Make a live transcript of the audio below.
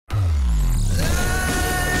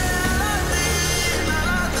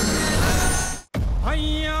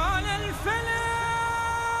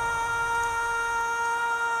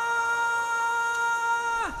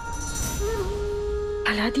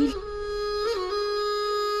Aladdin,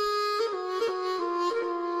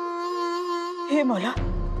 हे मौला,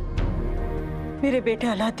 मेरे बेटे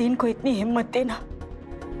अलादीन को इतनी हिम्मत देना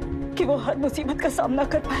कि वो हर मुसीबत का सामना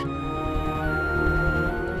कर पाए।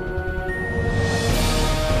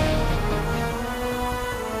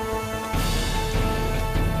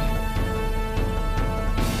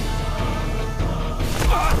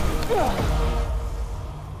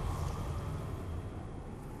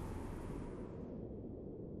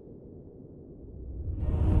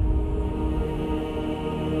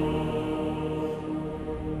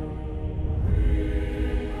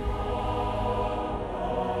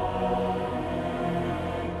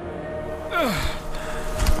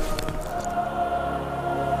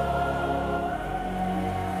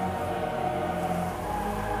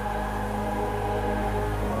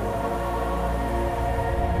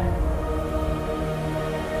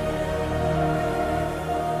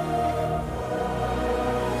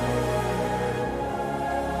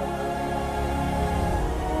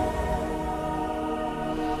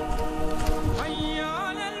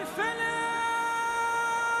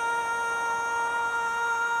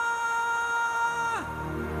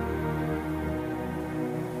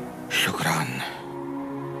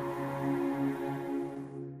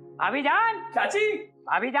 भाभी जान, चाची,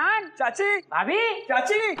 भाभी जान, चाची, भाभी,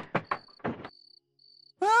 चाची।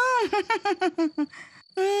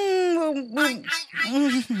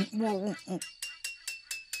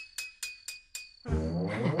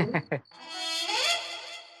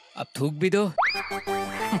 अब थूक भी दो।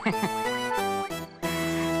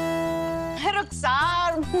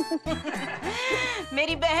 रुखसार,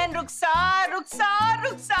 मेरी बहन रुखसार, रुखसार,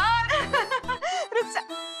 रुखसार,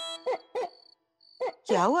 रुखसार।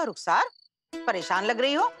 क्या हुआ रुखसार? परेशान लग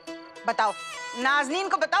रही हो? बताओ, नाज़नीन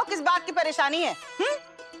को बताओ किस बात की परेशानी है?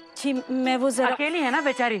 जी मैं वो जरा अकेली है ना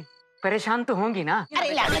बेचारी, परेशान तो होंगी ना।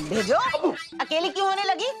 अरे लानत भेजो, अकेली क्यों होने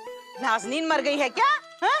लगी? नाज़नीन मर गई है क्या?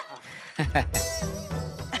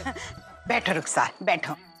 बैठो रुखसार,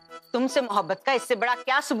 बैठो। तुमसे मोहब्बत का इससे बड़ा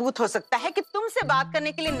क्या सबूत हो सकता है कि तुमसे बात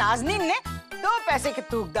करने के लिए नाज़नीन ने 2 पैसे के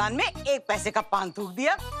थूकदान में 1 पैसे का पान थूक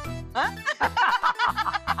दिया।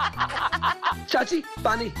 चाची,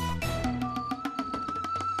 पानी।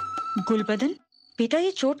 गुलबदन, बेटा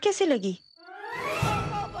ये चोट कैसे लगी?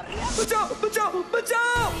 बचाओ, बचाओ,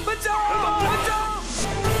 बचाओ, बचाओ,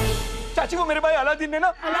 बचाओ। चाची को मेरे भाई अलादीन ने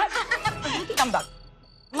ना कम बात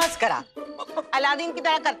मस्करा। अलादीन की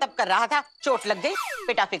तरह करतब कर रहा था, चोट लग गई।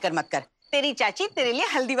 बेटा फिक्र मत कर, तेरी चाची तेरे लिए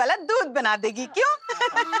हल्दी वाला दूध बना देगी। क्यों?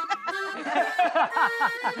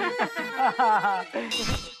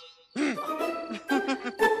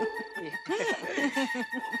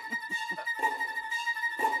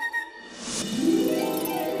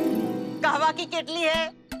 कहवा की केटली है,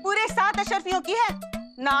 पूरे 7 अशरफियों की है।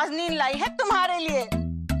 नाज़नीन लाई है तुम्हारे लिए।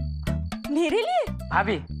 मेरे लिए?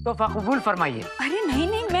 भाभी तो कबूल फरमाइए। अरे नहीं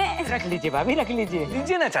नहीं, मैं रख लीजिए भाभी, रख लीजिए।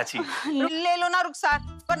 लीजिए ना चाची। ले लो ना रुखसार,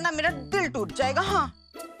 वरना मेरा दिल टूट जाएगा। हाँ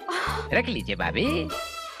रख लीजिए भाभी।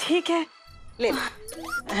 ठीक है, ले लो।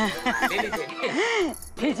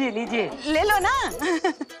 लीजिए लीजिए। ले लो ना,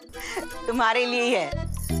 तुम्हारे लिए ही है।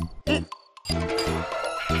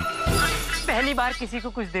 पहली बार किसी को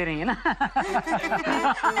कुछ दे रही है ना।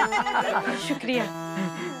 शुक्रिया।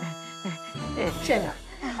 चलो।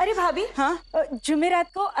 अरे भाभी, हाँ?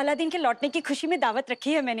 जुमेरात को अलादीन के लौटने की खुशी में दावत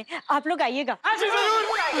रखी है मैंने, आप लोग आइएगा।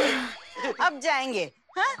 अब जाएंगे।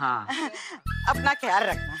 हाँ? हाँ। अपना ख्याल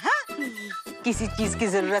रखना। हाँ? किसी चीज की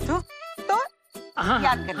जरूरत हो तो हाँ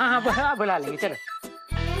याद करना। हाँ हाँ बुला लेंगे। चलो।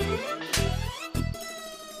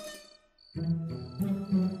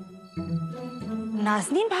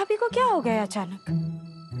 नाज़नीन भाभी को क्या हो गया अचानक?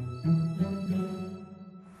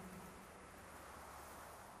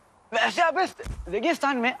 वैसे आप इस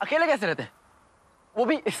रेगिस्तान में अकेले कैसे रहते हैं, वो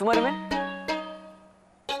भी इस उम्र में?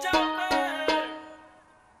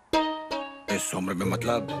 इस उम्र में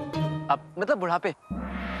मतलब? अब मतलब बुढ़ापे।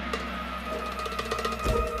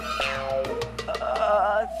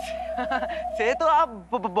 से तो आप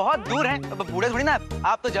बहुत दूर हैं, बूढ़े थोड़ी ना,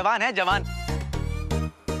 आप तो जवान हैं, जवान।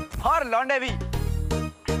 और लौंडे भी।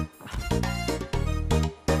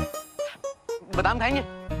 बादाम खाएंगे?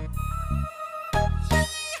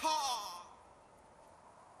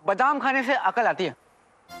 बादाम खाने से अकल आती है,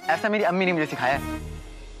 ऐसा मेरी अम्मी ने मुझे सिखाया है।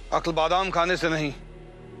 अक्ल बादाम खाने से नहीं,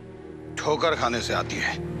 ठोकर खाने से आती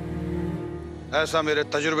है, ऐसा मेरे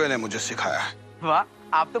तजुर्बे ने मुझे सिखाया है। वाह,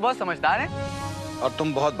 आप तो बहुत समझदार हैं। और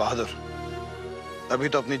तुम बहुत बहादुर। तभी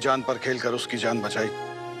तो अपनी जान पर खेलकर उसकी जान बचाई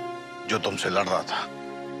जो तुमसे लड़ रहा था।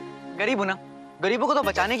 गरीब हूं ना, गरीबों को तो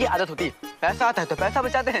बचाने की आदत होती है। पैसा आता है तो पैसा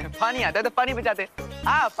बचाते हैं, पानी आता है तो पानी बचाते हैं।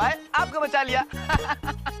 आप आए, आपको बचा लिया।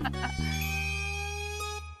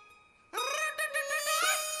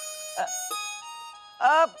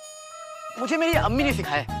 मुझे मेरी अम्मी ने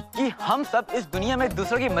सिखाया कि हम सब इस दुनिया में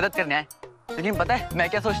दूसरों की मदद करने आए। लेकिन पता है मैं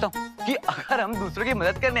क्या सोचता हूँ कि अगर हम दूसरों की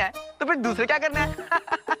मदद करने आए तो फिर दूसरे क्या करने आए?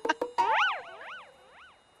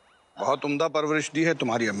 बहुत उम्दा परवरिश दी है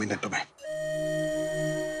तुम्हारी अम्मी ने तुम्हें।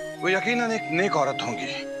 वो यकीनन एक नेक औरत होंगी।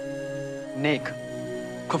 नेक,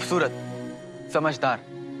 खूबसूरत, समझदार,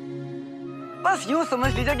 बस यूं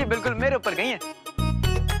समझ लीजिए कि बिल्कुल मेरे ऊपर गई है।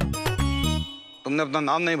 तुमने अपना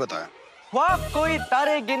नाम नहीं बताया। वाह, कोई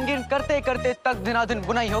तारे गिन गिन करते करते तक दिनादिन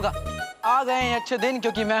बुनाई होगा। आ गए हैं अच्छे दिन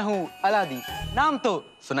क्योंकि मैं हूँ अलादीन, नाम तो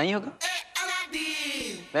सुना ही होगा।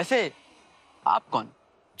 वैसे आप कौन?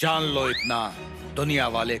 जान लो इतना, दुनिया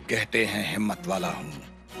वाले कहते हैं हिम्मत वाला हूँ।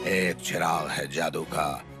 एक चिराग है जादू का,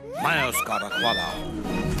 मैं उसका रखवाला हूँ।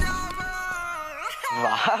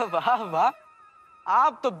 वाह वाह वाह,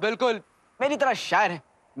 आप तो बिल्कुल मेरी तरह शायर हैं।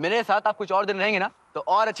 मेरे साथ आप कुछ और दिन रहेंगे ना तो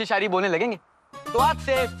और अच्छी शायरी बोलने लगेंगे। तो आज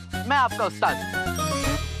से मैं आपका उस्ताद।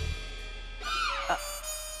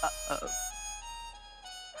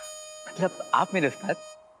 मतलब आप मेरे उस्ताद?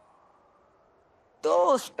 तो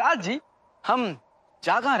उस्ताद जी हम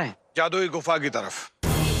जा कहाँ रहे हैं? जादुई गुफा की तरफ,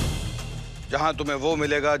 जहां तुम्हें वो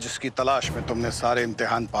मिलेगा जिसकी तलाश में तुमने सारे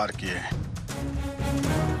इम्तिहान पार किए हैं।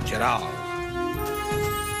 चिराग।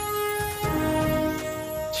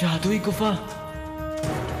 जादुई गुफा।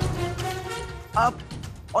 अब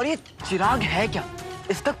और ये चिराग है क्या?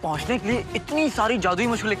 इस तक पहुंचने के लिए इतनी सारी जादुई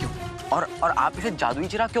मशगूलें क्यों? और आप इसे जादुई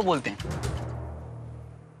चिराग क्यों बोलते हैं?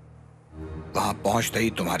 वहां पहुंचते ही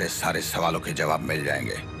तुम्हारे सारे सवालों के जवाब मिल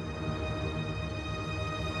जाएंगे।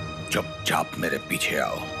 चुपचाप मेरे पीछे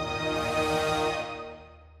आओ।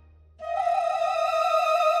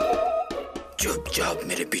 चुपचाप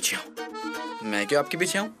मेरे पीछे आओ। मैं क्यों आपके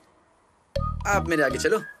पीछे आऊं? आप मेरे आगे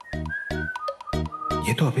चलो।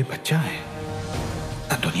 ये तो अभी बच्चा है,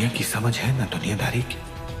 ना दुनिया की समझ है ना दुनियादारी की।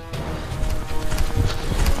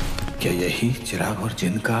 क्या यही चिराग और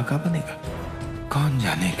जिन का आका बनेगा? कौन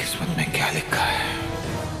जाने किस्मत में क्या लिखा है।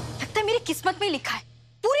 लगता है मेरी किस्मत में लिखा है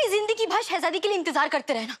पूरी जिंदगी भर शहजादी के लिए इंतजार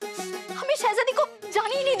करते रहना। हमें शहजादी को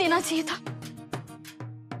जाने ही नहीं देना चाहिए था।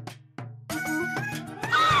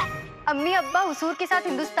 अम्मी अब्बा हुजूर के साथ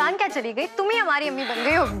हिंदुस्तान क्या चली गई? तुम ही हमारी अम्मी बन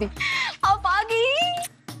गई हो अभी। अब आ गई।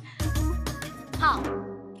 हाँ,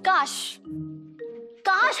 काश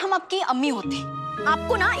हम आपकी अम्मी होते।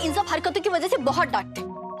 आपको ना इन सब हरकतों की वजह से बहुत डांटते।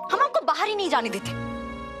 हम आपको बाहर ही नहीं जाने देते।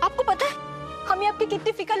 आपको पता है हमें आपकी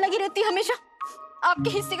कितनी फिक्र लगी रहती है हमेशा। आपके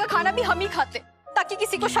हिस्से का खाना भी हम ही खाते ताकि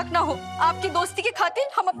किसी को शक ना हो। आपकी दोस्ती के खातिर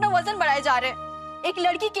हम अपना वजन बढ़ाए जा रहे हैं। एक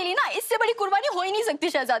लड़की के लिए ना इससे बड़ी कुर्बानी हो ही नहीं सकती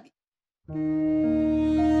शहजादी।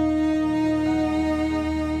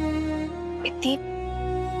 इतनी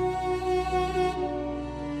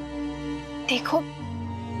देखो,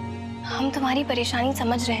 हम तुम्हारी परेशानी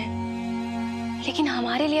समझ रहे हैं, लेकिन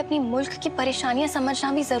हमारे लिए अपनी मुल्क की परेशानियां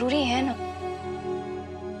समझना भी जरूरी है ना।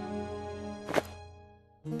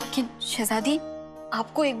 लेकिन शहजादी,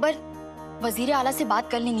 आपको एक बार वजीर आला से बात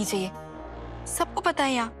कर लेनी चाहिए। सबको पता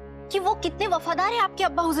है यहाँ कि वो कितने वफादार है आपके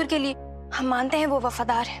अब्बा हुजूर के लिए। हम मानते हैं वो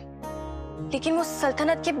वफादार है, लेकिन वो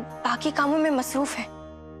सल्तनत के बाकी कामों में मसरूफ है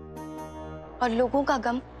और लोगों का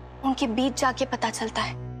गम उनके बीच जाके पता चलता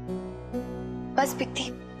है। बस बिकती,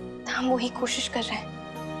 हम वही कोशिश कर रहे हैं।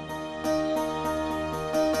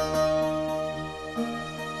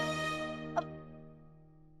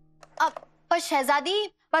 अब पर शहजादी,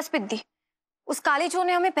 बस बिद्दी, उस काले चोर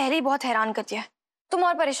ने हमें पहले ही बहुत हैरान कर दिया है। तुम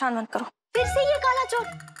और परेशान मत करो। फिर से ये काला चोर,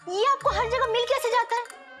 ये आपको हर जगह मिल कैसे जाता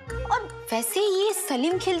है? और वैसे ये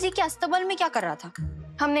सलीम खिलजी के अस्तबल में क्या कर रहा था?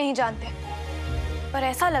 हम नहीं जानते, पर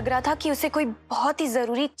ऐसा लग रहा था कि उसे कोई बहुत ही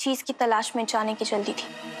जरूरी चीज की तलाश में जाने की जल्दी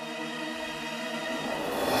थी।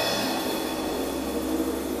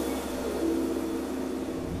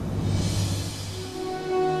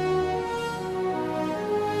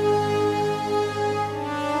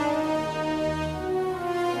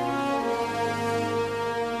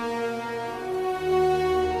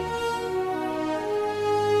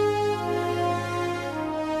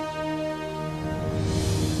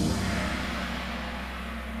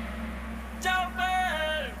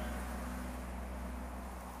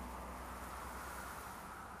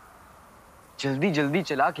 जल्दी जल्दी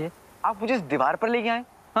चला के आप मुझे इस दीवार पर लेके आए।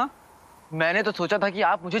 हाँ, मैंने तो सोचा था कि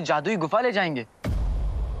आप मुझे जादुई गुफा ले जाएंगे।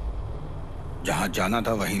 जहां जाना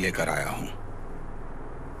था वहीं लेकर आया हूं।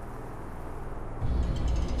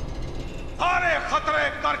 सारे खतरे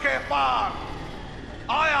करके पार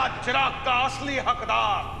आया चिराग का असली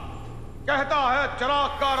हकदार। कहता है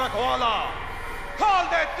चिराग का रखवाला, खोल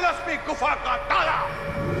दे तिलस्मी गुफा का ताला।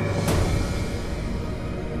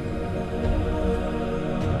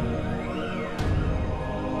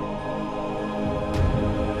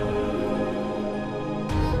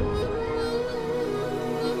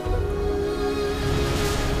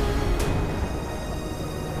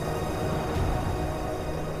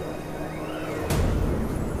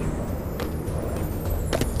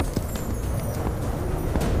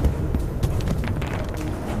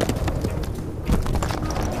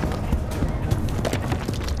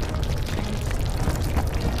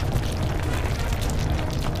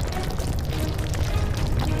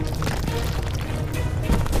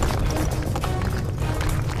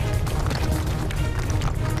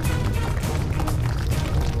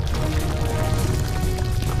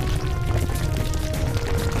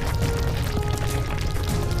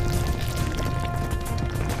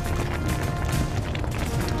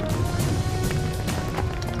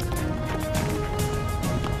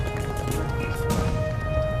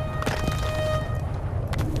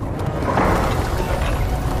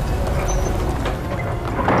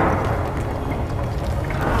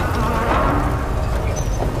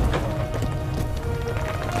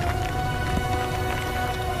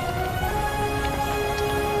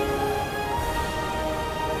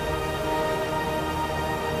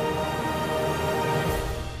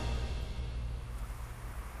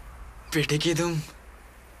 बेटे की तुम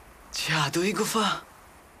जादुई गुफा।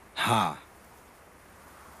 हाँ,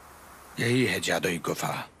 यही है जादुई गुफा।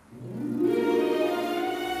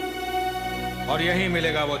 और यही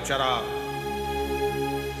मिलेगा वो चराग।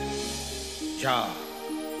 जा,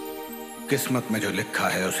 किस्मत में जो लिखा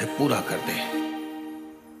है उसे पूरा कर दे।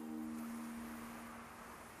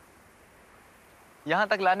 यहाँ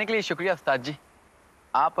तक लाने के लिए शुक्रिया उस्ताद जी।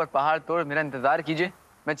 आप और पहाड़ तोड़ मेरा इंतजार कीजिए।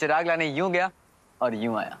 मैं चिराग लाने यूं गया और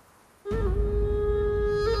यूं आया।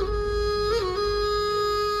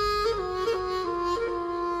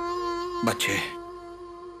 बच्चे,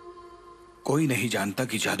 कोई नहीं जानता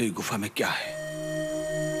कि जादुई गुफा में क्या है।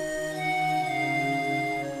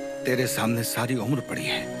 तेरे सामने सारी उम्र पड़ी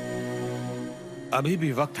है, अभी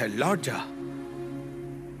भी वक्त है, लौट जा।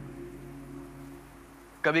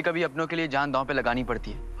 कभी कभी अपनों के लिए जान दांव पे लगानी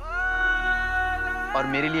पड़ती है, और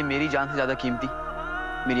मेरे लिए मेरी जान से ज्यादा कीमती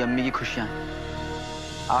मेरी अम्मी की खुशियां हैं।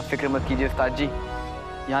 आप फिक्र मत कीजिए उस्ताद जी,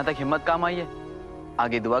 यहाँ तक हिम्मत काम आई है,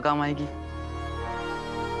 आगे दुआ काम आएगी।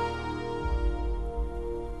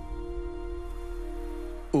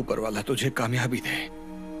 ऊपर वाला तुझे कामयाबी दे,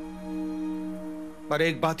 पर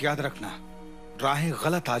एक बात याद रखना, राहें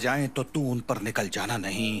गलत आ जाएं तो तू उन पर निकल जाना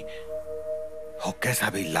नहीं, हो कैसा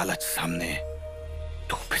भी लालच सामने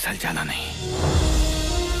तू फिसल जाना नहीं।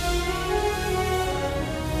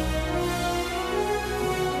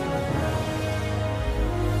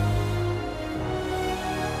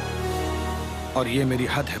 और ये मेरी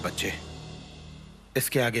हद है बच्चे,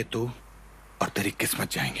 इसके आगे तू और तेरी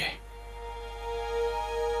किस्मत जाएंगे।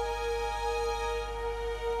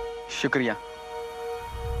 शुक्रिया।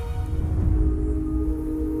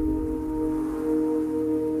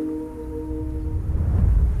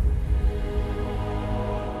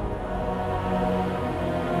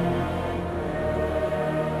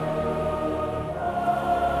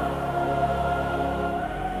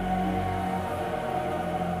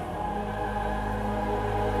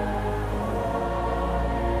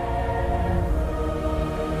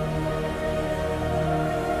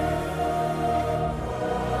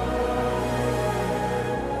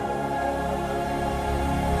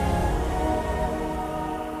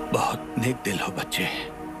 बहुत नेक दिल हो बच्चे,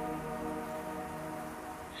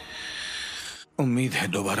 उम्मीद है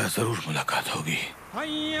दोबारा जरूर मुलाकात होगी।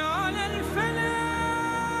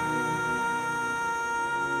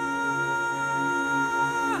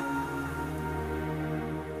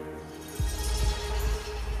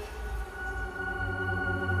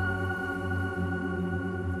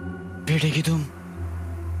 बेटे की तुम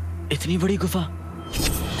इतनी बड़ी गुफा।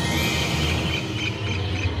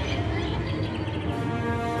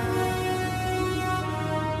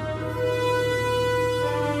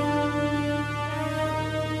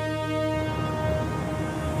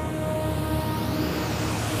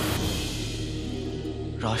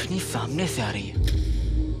 रोशनी सामने से आ रही है।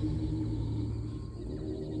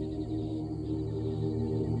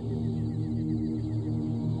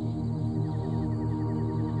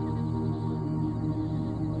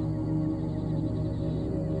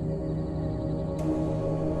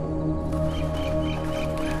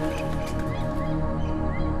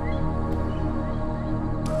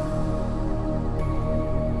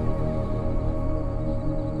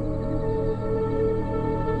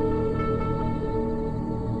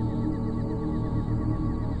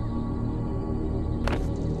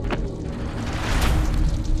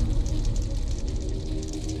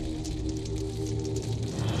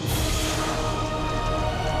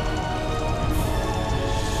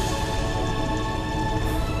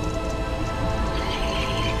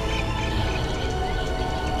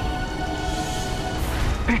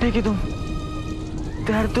 बेटे की तुम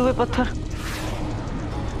तैरते हुए पत्थर,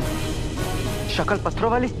 शक्ल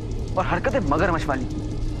पत्थरों वाली और हरकतें मगरमच्छ वाली।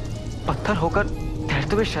 पत्थर होकर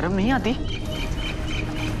तैरते हुए शर्म नहीं आती?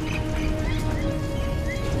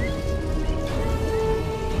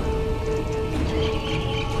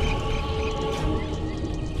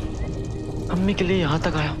 अम्मी के लिए यहां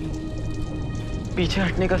तक आया, पीछे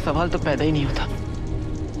हटने का सवाल तो पैदा ही नहीं होता।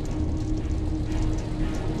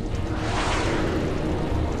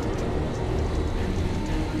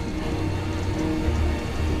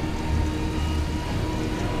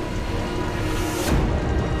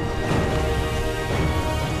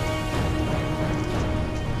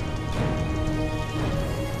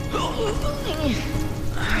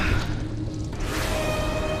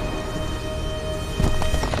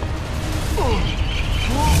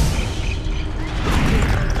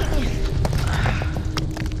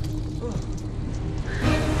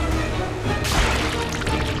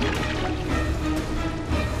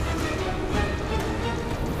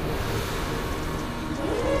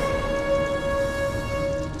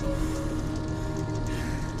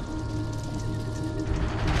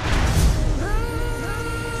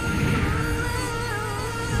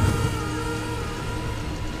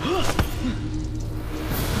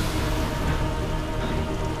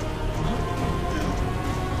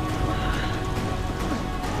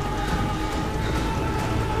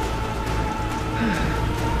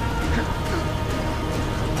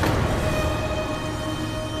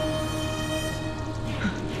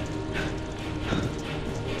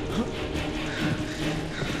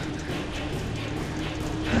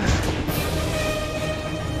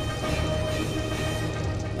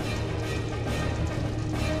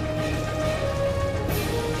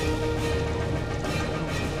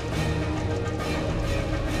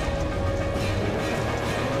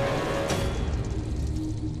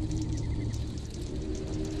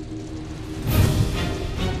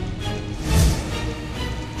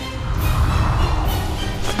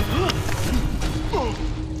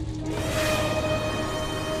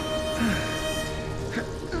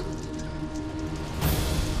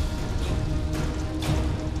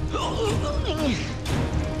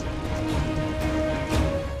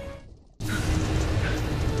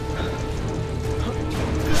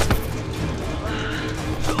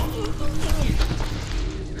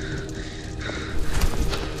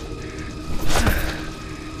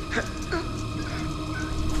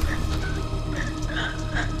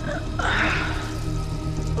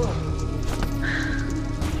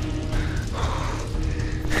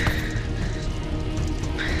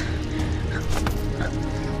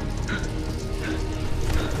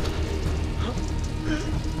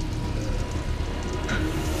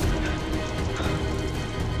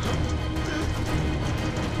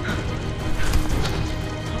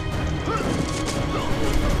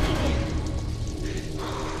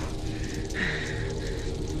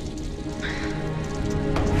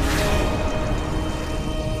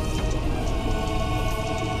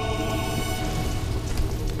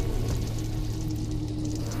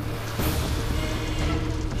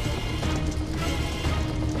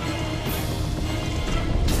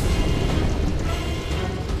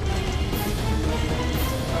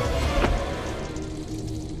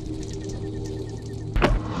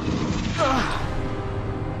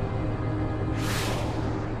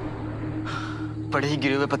 बड़े ही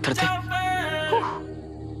गिरे हुए पत्थर थे।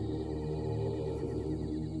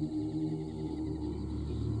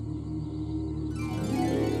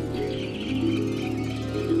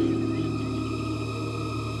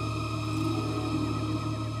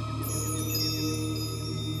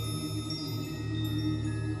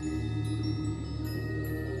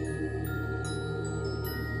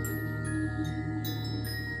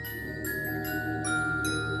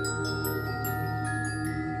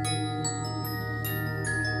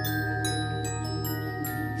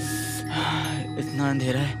 इतना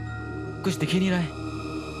अंधेरा है, कुछ दिख ही नहीं रहा है।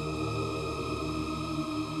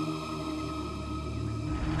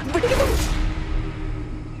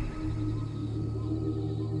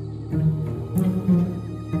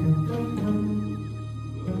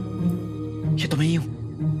 ये तो मैं ही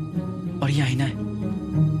हूं और ये आईना है।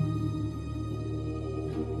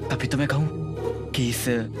 तभी तो मैं कहूं कि इस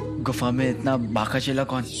गुफा में इतना बाका चेला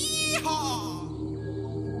कौन?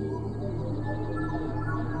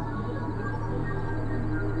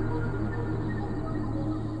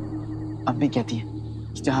 अम्मी कहती है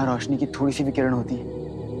कि जहां रोशनी की थोड़ी सी भी किरण होती है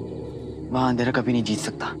वहां अंधेरा कभी नहीं जीत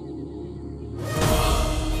सकता।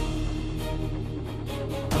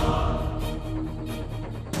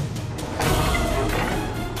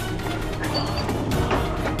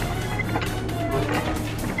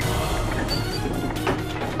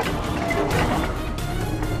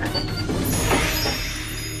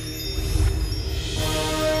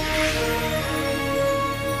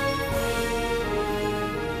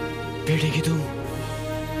 बैठेगी तुम?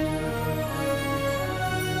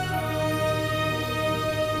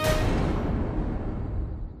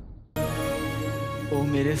 ओ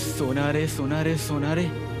मेरे सोना रे सोना रे सोना रे,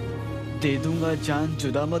 दे दूंगा जान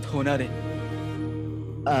जुदा मत होना रे।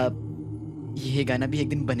 यह गाना भी एक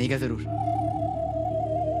दिन बनेगा जरूर।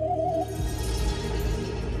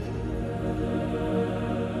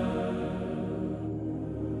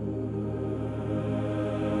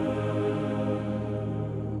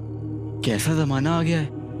 कैसा जमाना आ गया है।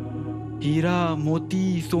 हीरा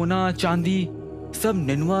मोती सोना चांदी सब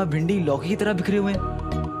नेनुआ भिंडी लौकी की तरह बिखरे हुए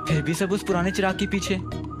हैं, फिर भी सब उस पुराने चिराग के पीछे।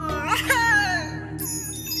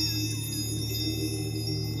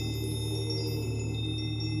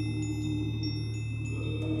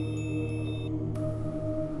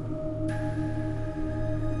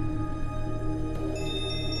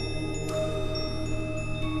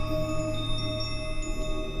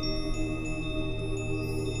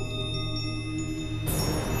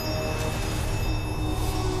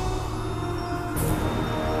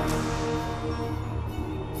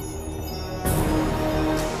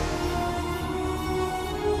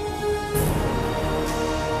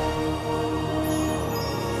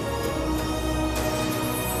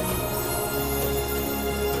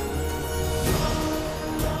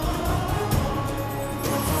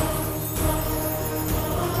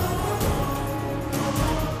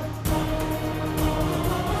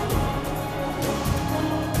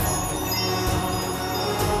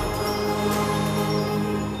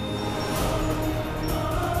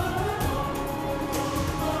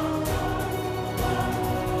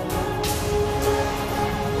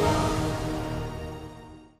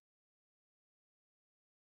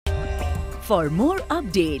 For more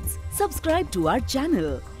updates, subscribe to our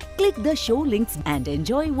channel, click the show links and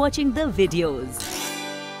enjoy watching the videos.